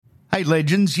Hey,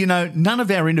 legends, none of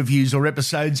our interviews or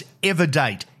episodes ever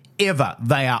date. Ever.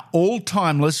 They are all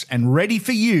timeless and ready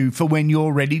for you for when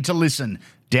you're ready to listen.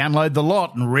 Download the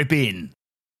lot and rip in.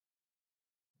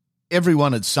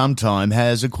 Everyone at some time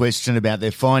has a question about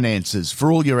their finances. For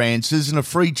all your answers and a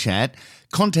free chat,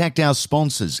 contact our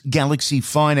sponsors, Galaxy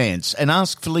Finance, and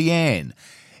ask for Leanne.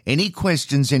 Any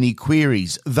questions, any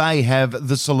queries, they have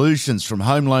the solutions, from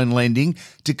home loan lending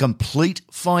to complete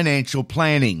financial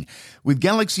planning. With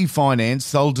Galaxy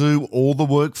Finance, they'll do all the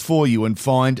work for you and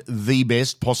find the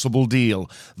best possible deal.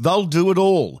 They'll do it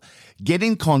all. Get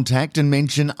in contact and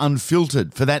mention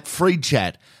Unfiltered for that free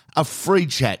chat. A free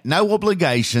chat, no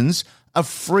obligations, a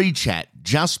free chat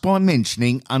just by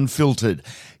mentioning Unfiltered.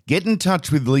 Get in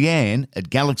touch with Leanne at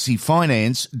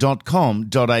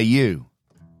galaxyfinance.com.au.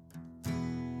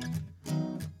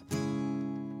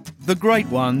 The great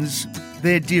ones,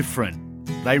 they're different.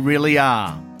 They really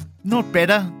are. Not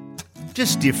better,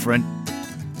 just different.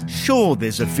 Sure,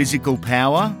 there's a physical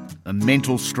power, a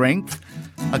mental strength,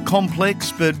 a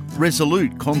complex but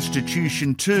resolute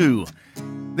constitution too.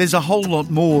 There's a whole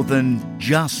lot more than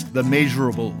just the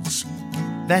measurables.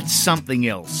 That's something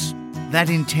else, that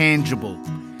intangible.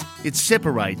 It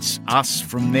separates us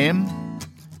from them.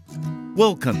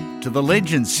 Welcome to the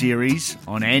Legends series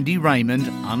on Andy Raymond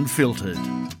Unfiltered.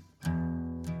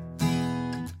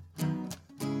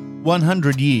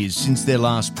 100 years since their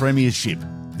last premiership.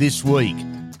 This week,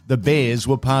 the Bears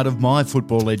were part of my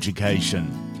football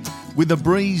education. With a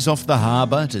breeze off the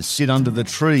harbour to sit under the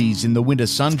trees in the winter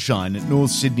sunshine at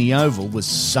North Sydney Oval was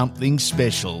something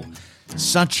special.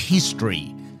 Such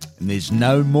history, and there's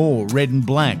no more red and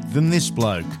black than this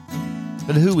bloke.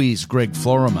 But who is Greg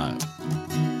Florimo?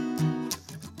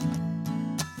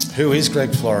 Who is Greg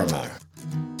Florimo?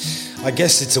 I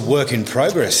guess it's a work in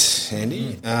progress,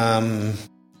 Andy.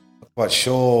 Quite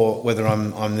sure whether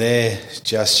I'm there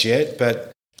just yet,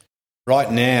 but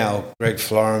right now Greg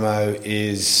Florimo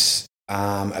is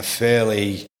a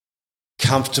fairly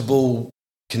comfortable,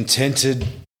 contented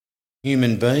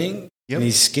human being in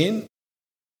his skin,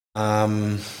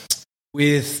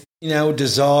 with a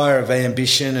desire of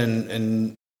ambition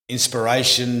and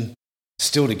inspiration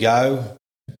still to go,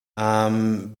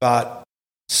 but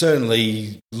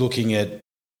certainly looking at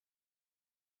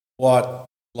what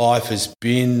life has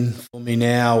been for me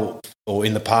now or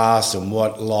in the past and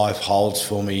what life holds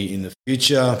for me in the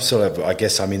future. Sort of, I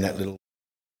guess I'm in that little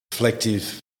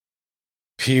reflective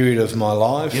period of my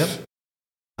life. Yep.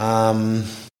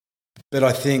 But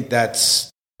I think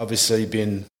that's obviously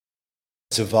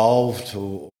it's evolved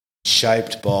or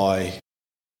shaped by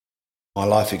my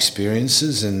life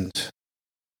experiences and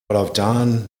what I've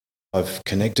done, I've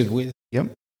connected with.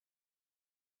 Yep.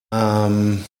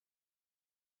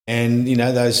 And,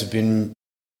 those have been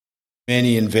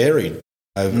many and varied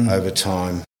over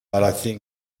time. But I think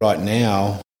right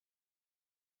now,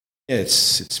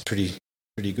 it's pretty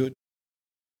good.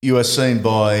 You are seen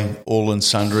by all and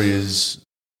sundry as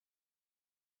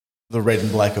the red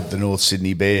and black of the North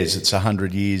Sydney Bears. It's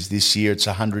 100 years this year. It's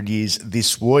 100 years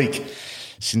this week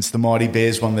since the mighty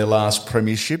Bears won their last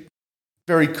premiership.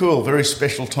 Very cool, very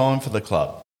special time for the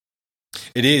club.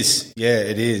 It is. Yeah,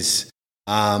 it is.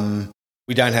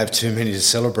 We don't have too many to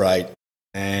celebrate,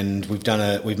 and we've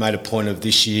made a point of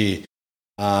this year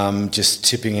just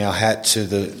tipping our hat to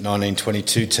the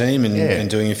 1922 team and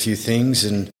doing a few things.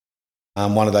 And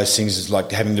one of those things is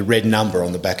like having the red number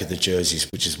on the back of the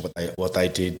jerseys, which is what they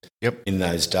did in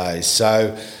those days.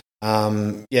 So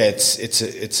it's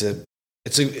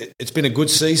been a good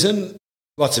season.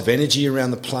 Lots of energy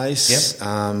around the place.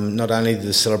 Yep. Not only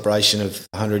the celebration of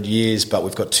 100 years, but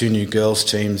we've got two new girls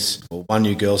teams, or one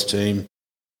new girls team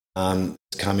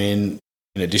come in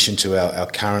addition to our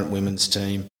current women's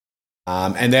team.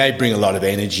 And they bring a lot of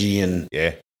energy and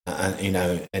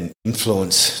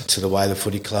influence to the way the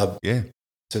footy club is.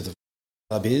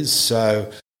 So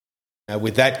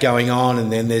with that going on, and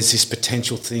then there's this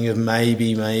potential thing of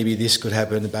maybe this could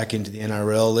happen back into the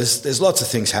NRL. There's lots of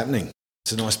things happening.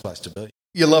 It's a nice place to be.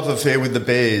 Your love affair with the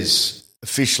Bears,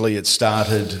 officially it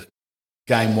started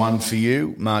game 1 for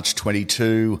you, March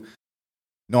 22,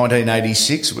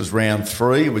 1986. It was round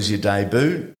 3. It was your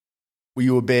debut. Were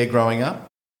you a Bear growing up?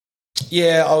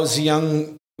 Yeah, I was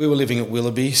young. We were living at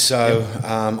Willoughby, so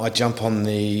I jump on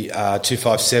the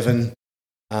 257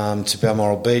 to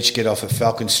Balmoral Beach, get off at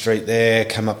Falcon Street there,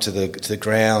 come up to the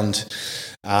ground,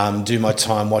 do my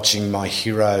time watching my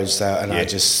heroes, I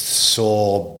just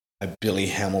saw Billy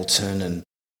Hamilton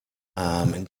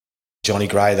and Johnny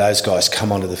Gray, those guys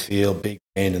come onto the field, big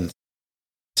men, and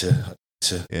to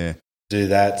do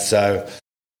that. So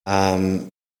I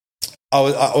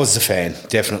was a fan,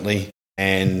 definitely.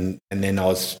 and then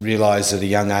I realised at a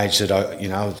young age that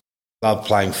I loved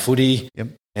playing footy,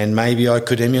 and maybe I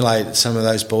could emulate some of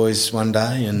those boys one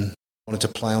day, and wanted to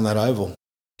play on that oval.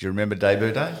 Do you remember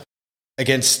debut day?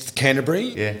 Against Canterbury?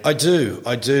 Yeah. I do.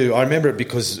 I remember it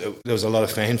because there was a lot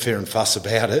of fanfare and fuss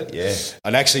about it. Yeah.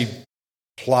 I'd actually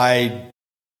played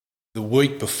the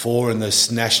week before in this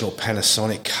National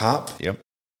Panasonic Cup. Yep.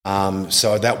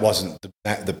 So that wasn't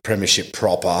the premiership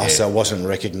proper, so it wasn't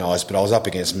recognised, but I was up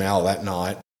against Mal that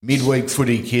night. Midweek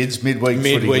footy, kids.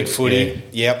 Midweek footy.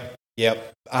 Yep.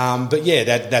 But yeah,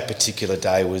 that particular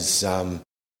day was...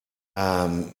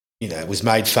 it was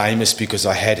made famous because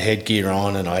I had headgear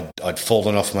on, and I'd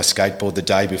fallen off my skateboard the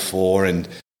day before, and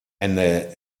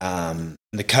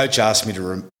the coach asked me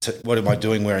what am I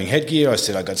doing wearing headgear? I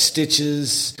said I got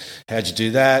stitches. How'd you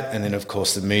do that? And then of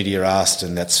course the media asked,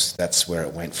 and that's where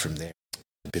it went from there.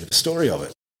 A bit of a story of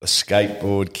it. A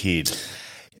skateboard kid.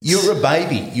 You were a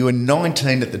baby. You were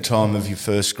 19 at the time of your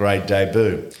first grade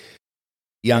debut.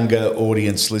 Younger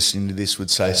audience listening to this would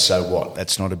say, so what?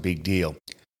 That's not a big deal.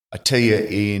 I tell you,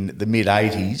 in the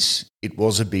mid-'80s, it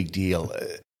was a big deal.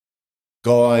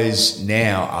 Guys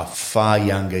now are far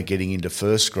younger getting into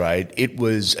first grade. It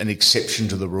was an exception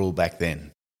to the rule back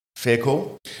then. Fair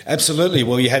call? Absolutely.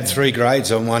 Well, you had 3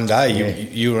 grades on one day.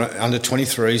 You were under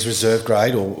 23s reserve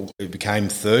grade, or it became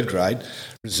third grade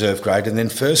reserve grade, and then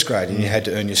first grade, and you had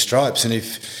to earn your stripes. And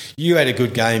if you had a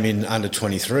good game in under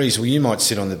 23s, well, you might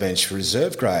sit on the bench for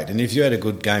reserve grade. And if you had a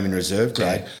good game in reserve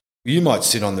grade, you might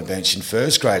sit on the bench in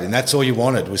first grade, and that's all you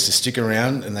wanted was to stick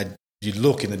around. And you'd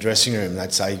look in the dressing room, and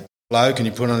they'd say, "Hello, can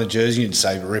you put on a jersey?" And you'd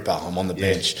say, "Ripper, I'm on the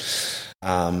bench."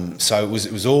 So it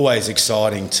was always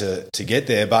exciting to get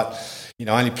there. But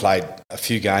I only played a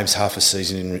few games, half a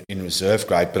season in reserve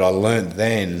grade. But I learned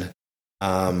then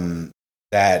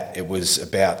that it was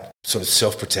about sort of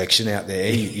self-protection out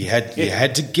there. You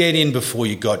had to get in before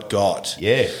you got.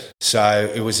 Yeah.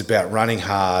 So it was about running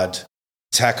hard,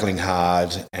 tackling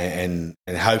hard, and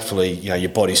hopefully your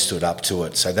body stood up to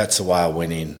it. So that's the way I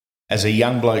went in. As a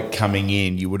young bloke coming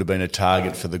in, you would have been a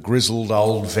target for the grizzled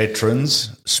old veterans,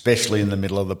 especially in the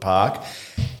middle of the park.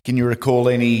 Can you recall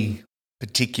any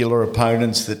particular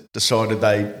opponents that decided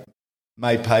they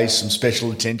may pay some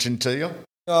special attention to you?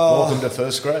 Welcome to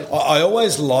first grade. I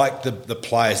always liked the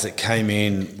players that came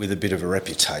in with a bit of a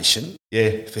reputation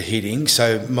for hitting.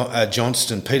 So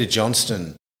Peter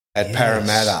Johnston at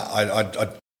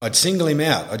Parramatta, I'd single him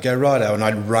out. I'd go righto, and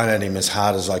I'd run at him as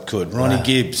hard as I could. Ronnie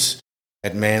Gibbs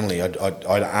at Manly,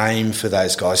 I'd aim for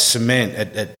those guys. Cement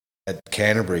at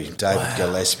Canterbury, David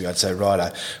Gillespie, I'd say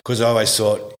righto, because I always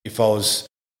thought if I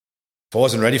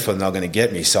wasn't ready for them, they were going to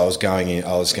get me. So I was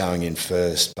going in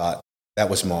first, but that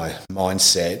was my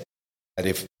mindset. That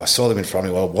if I saw them in front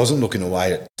of me, I wasn't looking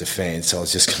away at defence. I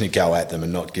was just going to go at them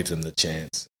and not give them the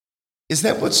chance. Is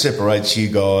that what separates you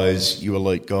guys, you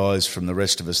elite guys, from the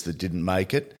rest of us that didn't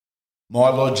make it? My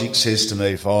logic says to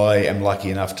me, if I am lucky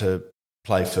enough to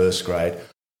play first grade,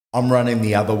 I'm running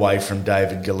the other way from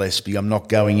David Gillespie. I'm not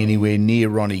going anywhere near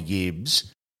Ronnie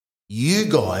Gibbs. You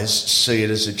guys see it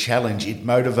as a challenge. It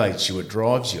motivates you. It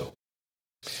drives you.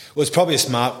 Well, it's probably a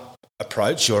smart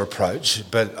approach, your approach,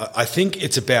 but I think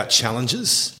it's about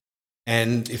challenges.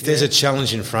 And if there's a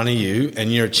challenge in front of you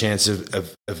and you're a chance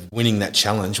of winning that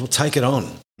challenge, well, take it on.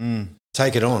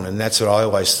 Take it on. And that's what I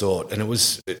always thought. And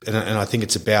I think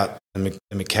it's about the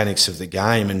mechanics of the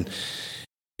game. And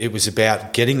it was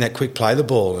about getting that quick play the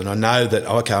ball. And I know that,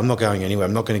 I'm not going anywhere.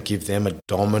 I'm not going to give them a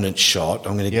dominant shot.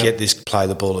 I'm going to get this play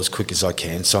the ball as quick as I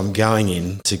can. So I'm going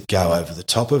in to go over the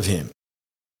top of him.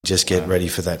 Just get ready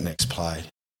for that next play.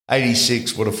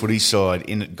 86, what a footy side.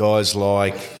 In it, guys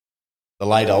like the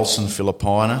late Olsen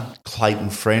Filipina, Clayton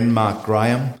Friend, Mark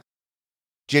Graham.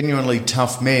 Genuinely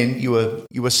tough men. You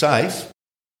were safe.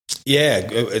 Yeah,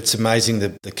 it's amazing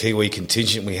the Kiwi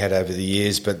contingent we had over the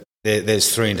years, but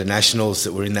there's 3 internationals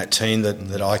that were in that team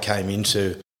that I came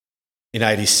into in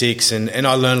 86, and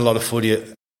I learned a lot of footy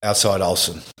outside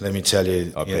Olsen, let me tell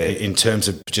you, in terms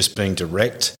of just being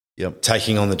direct,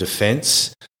 taking on the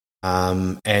defence,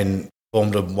 and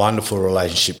formed a wonderful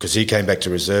relationship because he came back to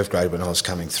reserve grade when I was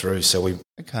coming through. So we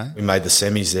made the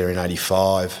semis there in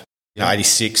 86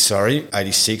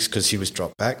 because he was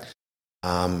dropped back.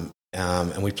 And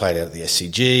we played out at the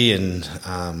SCG, and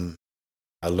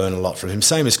I learned a lot from him.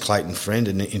 Same as Clayton Friend,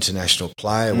 an international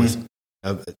player with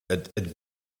a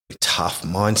tough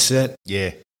mindset.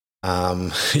 Yeah.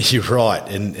 You're right.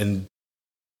 And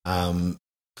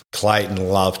Clayton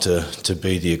loved to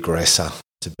be the aggressor,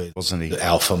 to be the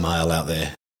alpha male out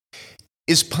there.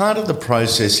 Is part of the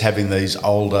process having these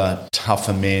older,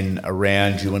 tougher men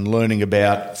around you and learning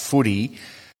about footy,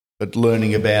 but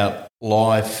learning about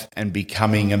life and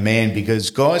becoming a man,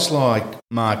 because guys like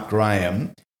Mark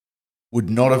Graham would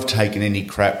not have taken any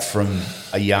crap from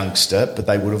a youngster, but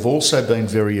they would have also been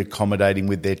very accommodating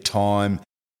with their time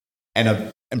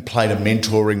and played a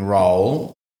mentoring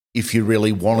role if you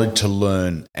really wanted to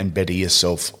learn and better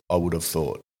yourself, I would have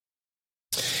thought.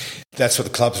 That's what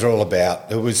the clubs are all about.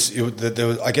 There was,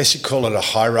 I guess you'd call it a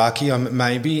hierarchy,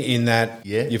 maybe, in that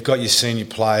you've got your senior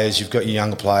players, you've got your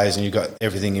younger players, and you've got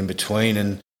everything in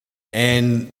between.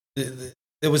 And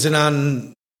there was an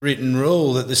unwritten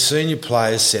rule that the senior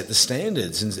players set the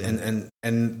standards,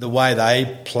 and the way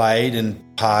they played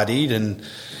and partied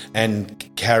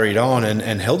and carried on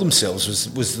and held themselves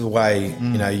was the way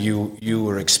you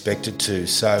were expected to.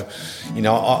 So,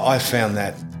 I found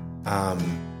that.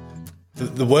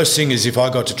 The worst thing is if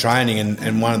I got to training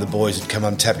and one of the boys would come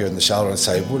up and tap you on the shoulder and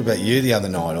say, "What about you the other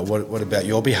night?" Or what about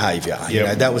your behaviour?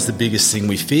 Yep. That was the biggest thing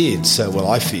we feared.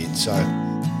 I feared. So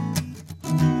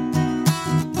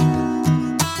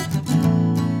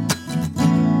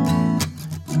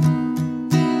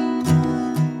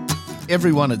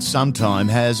everyone at some time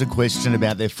has a question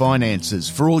about their finances.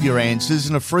 For all your answers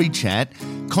and a free chat,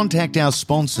 contact our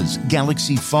sponsors,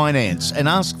 Galaxy Finance, and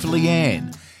ask for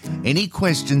Leanne. Any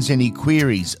questions, any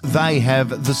queries, they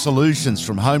have the solutions,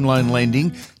 from home loan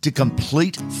lending to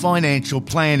complete financial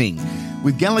planning.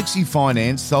 With Galaxy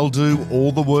Finance, they'll do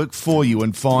all the work for you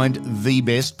and find the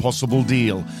best possible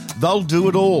deal. They'll do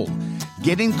it all.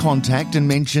 Get in contact and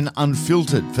mention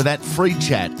Unfiltered for that free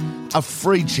chat. A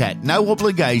free chat, no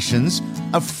obligations,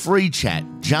 a free chat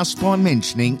just by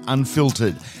mentioning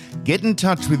Unfiltered. Get in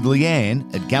touch with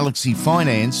Leanne at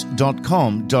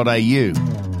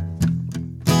galaxyfinance.com.au.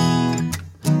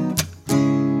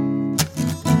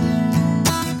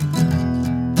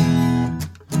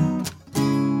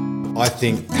 I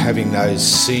think having those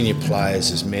senior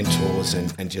players as mentors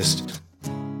and just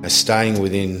staying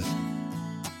within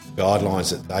guidelines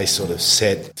that they sort of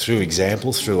set through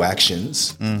example, through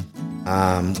actions,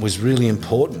 was really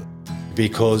important,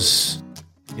 because,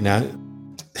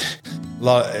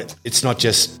 it's not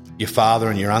just your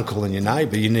father and your uncle and your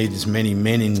neighbour. You need as many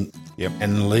men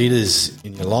and leaders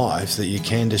in your life that you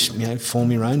can to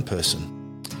form your own person.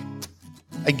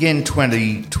 Again,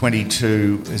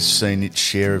 2022 has seen its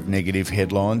share of negative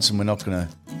headlines, and we're not going to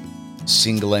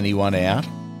single anyone out.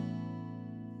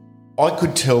 I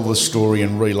could tell the story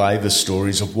and relay the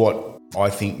stories of what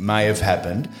I think may have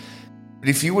happened, but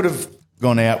if you would have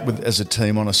gone out as a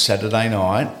team on a Saturday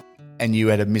night and you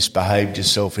had misbehaved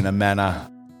yourself in a manner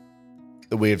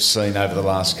that we have seen over the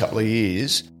last couple of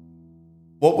years,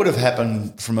 what would have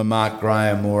happened from a Mark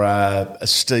Graham or a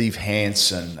Steve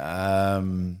Hansen,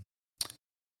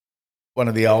 one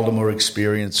of the older, more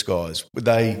experienced guys? Would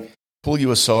they pull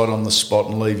you aside on the spot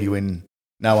and leave you in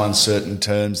no uncertain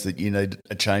terms that you need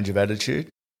a change of attitude?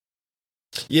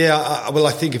 Yeah,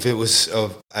 I think if it was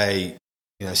of a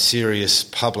serious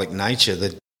public nature,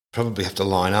 they'd probably have to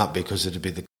line up, because it'd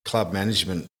be the club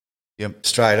management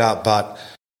straight up. But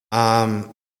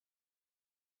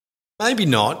maybe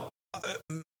not.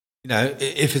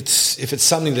 If it's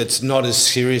something that's not as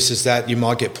serious as that, you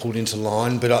might get pulled into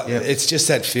line. But it's just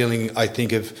that feeling, I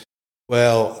think, of,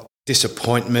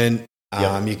 disappointment.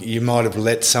 You might have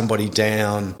let somebody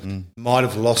down, might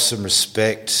have lost some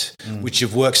respect, which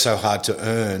you've worked so hard to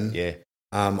earn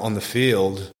on the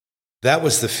field. That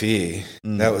was the fear.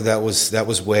 That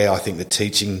was where I think the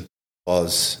teaching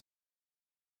was.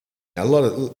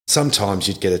 Sometimes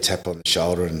you'd get a tap on the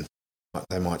shoulder and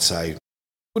they might say,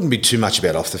 wouldn't be too much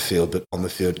about off the field, but on the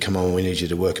field, come on, we need you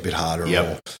to work a bit harder,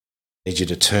 or need you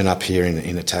to turn up here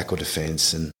in attack or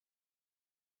defence.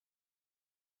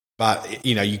 But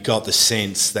you got the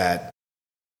sense that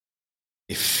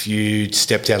if you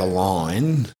stepped out of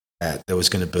line, that there was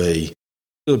going to be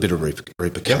a little bit of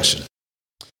repercussion.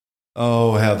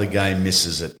 Oh, how the game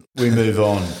misses it. We move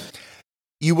on.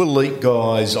 You elite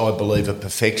guys, I believe, are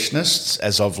perfectionists.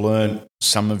 As I've learned,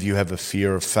 some of you have a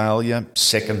fear of failure.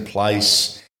 Second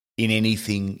place in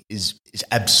anything is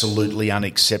absolutely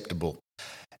unacceptable.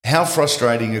 How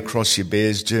frustrating across your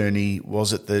Bears journey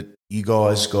was it that you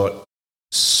guys got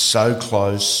so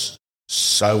close,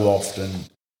 so often,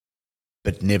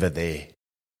 but never there?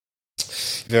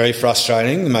 Very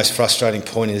frustrating. The most frustrating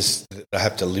point is that I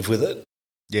have to live with it.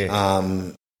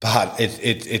 Yeah. But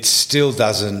it still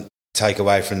doesn't take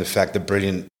away from the fact, the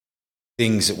brilliant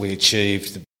things that we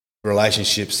achieved, the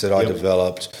relationships that I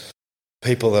developed,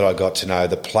 people that I got to know,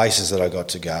 the places that I got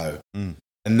to go. And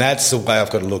that's the way I've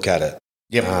got to look at it.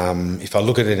 If I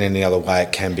look at it any other way,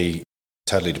 it can be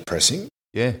totally depressing.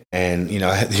 Yeah. And,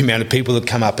 the amount of people that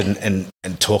come up and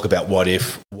talk about what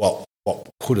if, what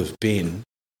could have been,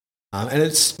 And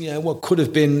it's, what could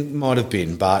have been, might have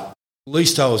been, but at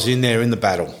least I was in there in the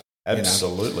battle.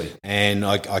 Absolutely. And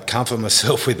I comfort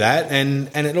myself with that, and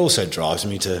it also drives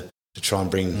me to try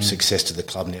and bring success to the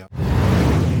club now.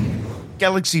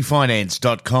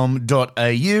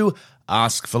 galaxyfinance.com.au.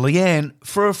 Ask for Leanne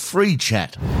for a free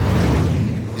chat.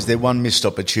 Is there one missed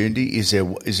opportunity? Is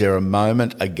there a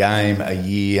moment, a game, a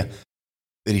year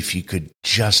that if you could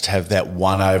just have that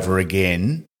one over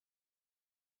again,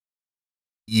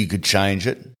 you could change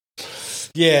it?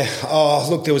 Yeah. Oh,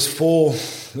 look, there was 4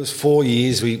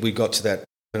 years we got to that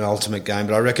penultimate game,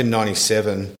 but I reckon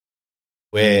 97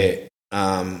 where,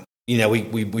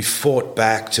 we fought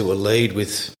back to a lead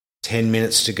with 10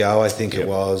 minutes to go, I think it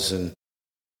was, and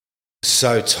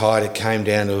so tight it came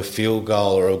down to a field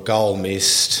goal or a goal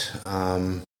missed.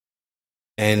 After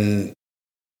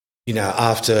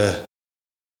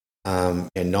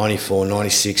 94,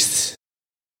 96,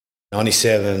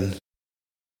 97,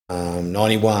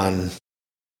 91,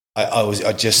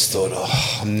 I just thought,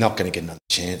 I'm not going to get another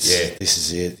chance. Yeah. This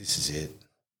is it.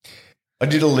 I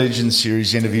did a Legends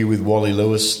Series interview with Wally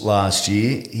Lewis last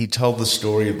year. He told the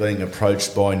story of being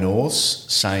approached by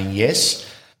Norths, saying yes,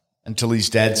 until his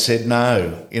dad said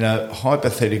no. In a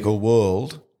hypothetical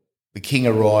world, the king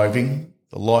arriving,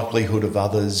 the likelihood of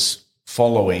others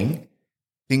following,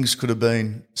 things could have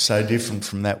been so different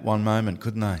from that one moment,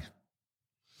 couldn't they?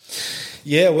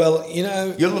 Yeah, well,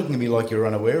 You're looking at me like you're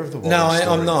unaware of the Wally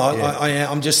story. I'm not.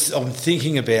 Yeah. I'm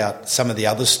thinking about some of the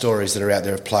other stories that are out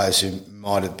there of players who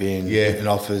might have been in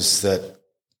offers that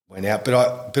went out. But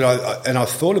I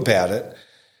thought about it,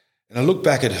 and I look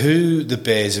back at who the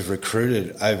Bears have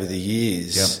recruited over the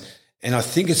years, and I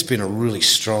think it's been a really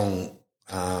strong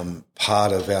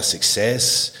part of our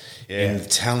success and the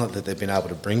talent that they've been able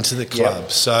to bring to the club.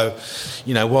 Yep. So,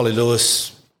 Wally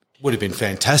Lewis would have been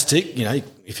fantastic,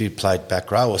 if he played back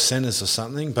row or centres or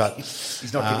something. But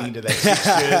he's not getting into that six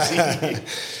jersey.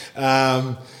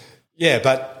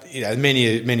 But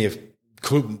many have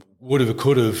would have,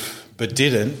 but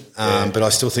didn't. But I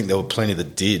still think there were plenty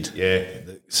that did. Yeah,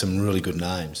 some really good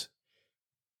names.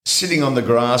 Sitting on the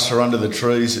grass or under the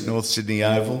trees at North Sydney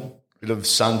Oval, a bit of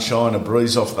sunshine, a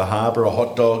breeze off the harbour, a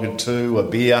hot dog or two, a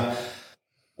beer,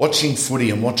 watching footy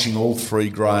and watching all 3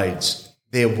 grades.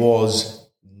 There was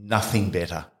nothing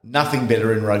better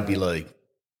in rugby league.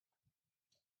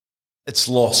 It's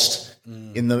lost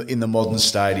in the modern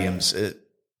stadiums,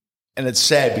 and it's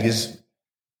sad because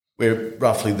we're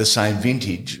roughly the same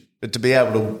vintage. But to be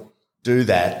able to do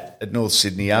that at North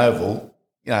Sydney Oval,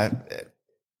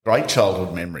 great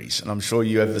childhood memories, and I'm sure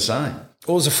you have the same.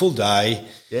 It was a full day.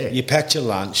 Yeah. You packed your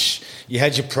lunch. You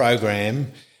had your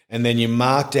program. And then you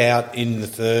marked out in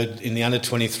the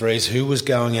under-23s who was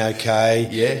going okay.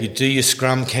 Yeah. You'd do your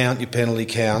scrum count, your penalty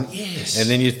count. Yes. And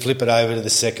then you'd flip it over to the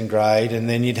second grade, and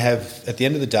then you'd have, at the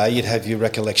end of the day, you'd have your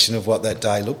recollection of what that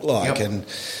day looked like. Yep.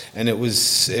 And it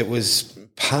was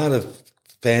part of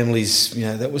families,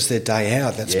 that was their day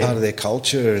out. That's part of their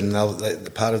culture and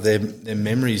part of their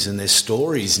memories and their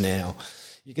stories now.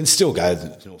 You can still go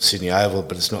to North Sydney Oval,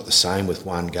 but it's not the same with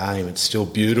one game. It's still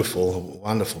beautiful, a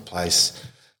wonderful place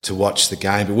to watch the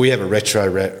game. But we have a retro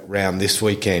round this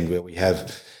weekend where we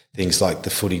have things like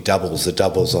the footy doubles, the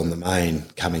doubles on the main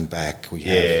coming back. We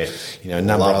have, a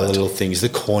number of other little things, the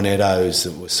cornettos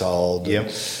that were sold.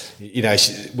 Yep.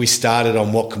 We started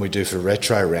on what can we do for a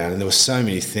retro round, and there were so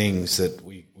many things that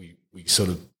we sort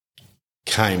of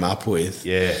came up with.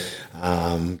 Yeah.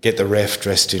 Get the ref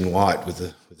dressed in white with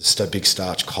a big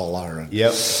starch collar. And,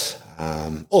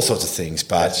 all sorts of things.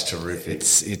 But that's terrific.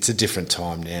 It's a different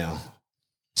time now.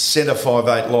 Centre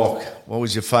 5'8" lock. What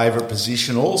was your favourite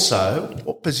position? Also,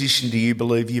 what position do you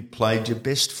believe you played your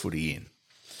best footy in?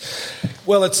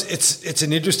 Well, it's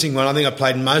an interesting one. I think I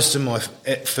played most of my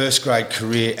first grade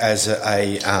career as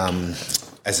a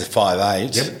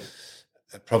 5'8". Yep.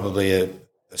 Probably a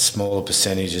smaller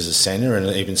percentage as a centre, and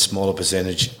an even smaller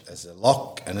percentage as a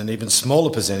lock, and an even smaller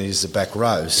percentage as a back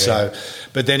row. Yeah. So,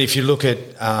 but then if you look at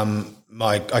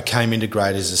I came into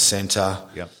grade as a centre.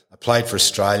 Yep. I played for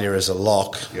Australia as a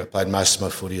lock. Yep. I played most of my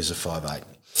footy as a 5'8".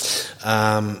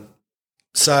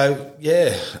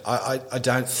 I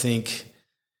don't think.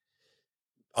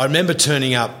 I remember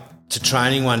turning up to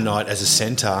training one night as a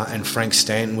centre, and Frank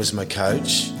Stanton was my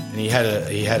coach, and he had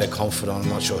a confidant. I'm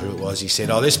not sure who it was. He said,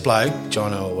 this bloke,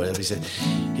 John or whatever, he said,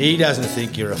 he doesn't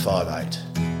think you're a 5'8".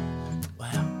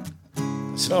 Wow.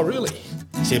 I said, oh, really?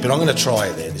 He said, but I'm going to try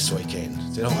it there this weekend.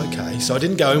 I said, oh, okay. So I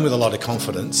didn't go in with a lot of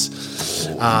confidence,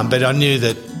 but I knew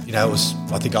that,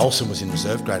 I think Olsen was in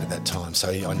reserve grade at that time, so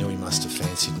I knew he must have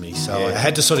fancied me. So I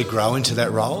had to sort of grow into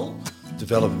that role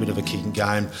develop a bit of a kicking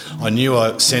game. I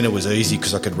knew centre was easy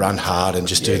because I could run hard and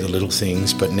just do the little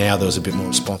things, but now there was a bit more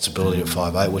responsibility at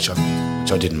 5'8", which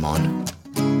I didn't mind.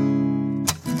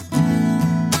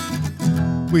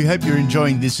 We hope you're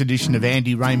enjoying this edition of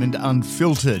Andy Raymond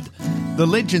Unfiltered. The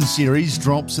Legend series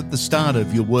drops at the start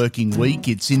of your working week.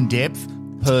 It's in-depth,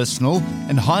 personal,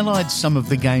 and highlights some of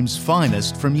the game's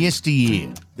finest from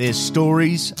yesteryear. Their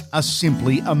stories are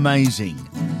simply amazing.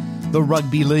 The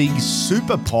Rugby League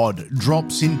Super Pod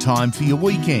drops in time for your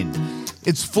weekend.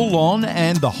 It's full on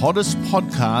and the hottest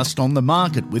podcast on the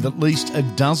market, with at least a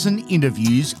dozen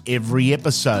interviews every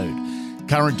episode.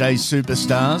 Current day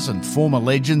superstars and former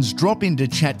legends drop in to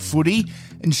chat footy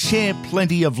and share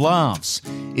plenty of laughs.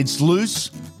 It's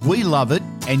loose, we love it,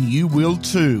 and you will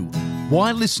too.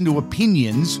 Why listen to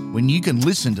opinions when you can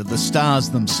listen to the stars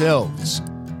themselves?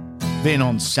 Then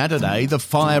on Saturday, the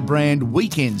Firebrand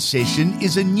Weekend Session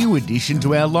is a new addition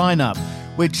to our lineup.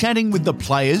 We're chatting with the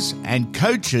players and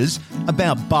coaches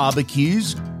about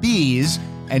barbecues, beers,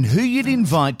 and who you'd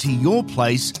invite to your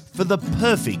place for the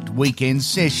perfect weekend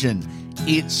session.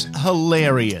 It's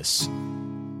hilarious.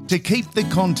 To keep the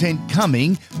content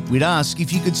coming, we'd ask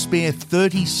if you could spare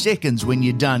 30 seconds when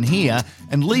you're done here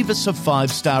and leave us a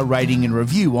 5-star rating and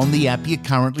review on the app you're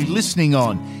currently listening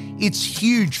on. It's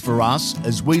huge for us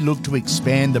as we look to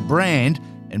expand the brand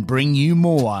and bring you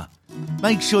more.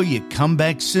 Make sure you come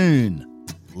back soon.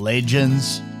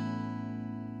 Legends.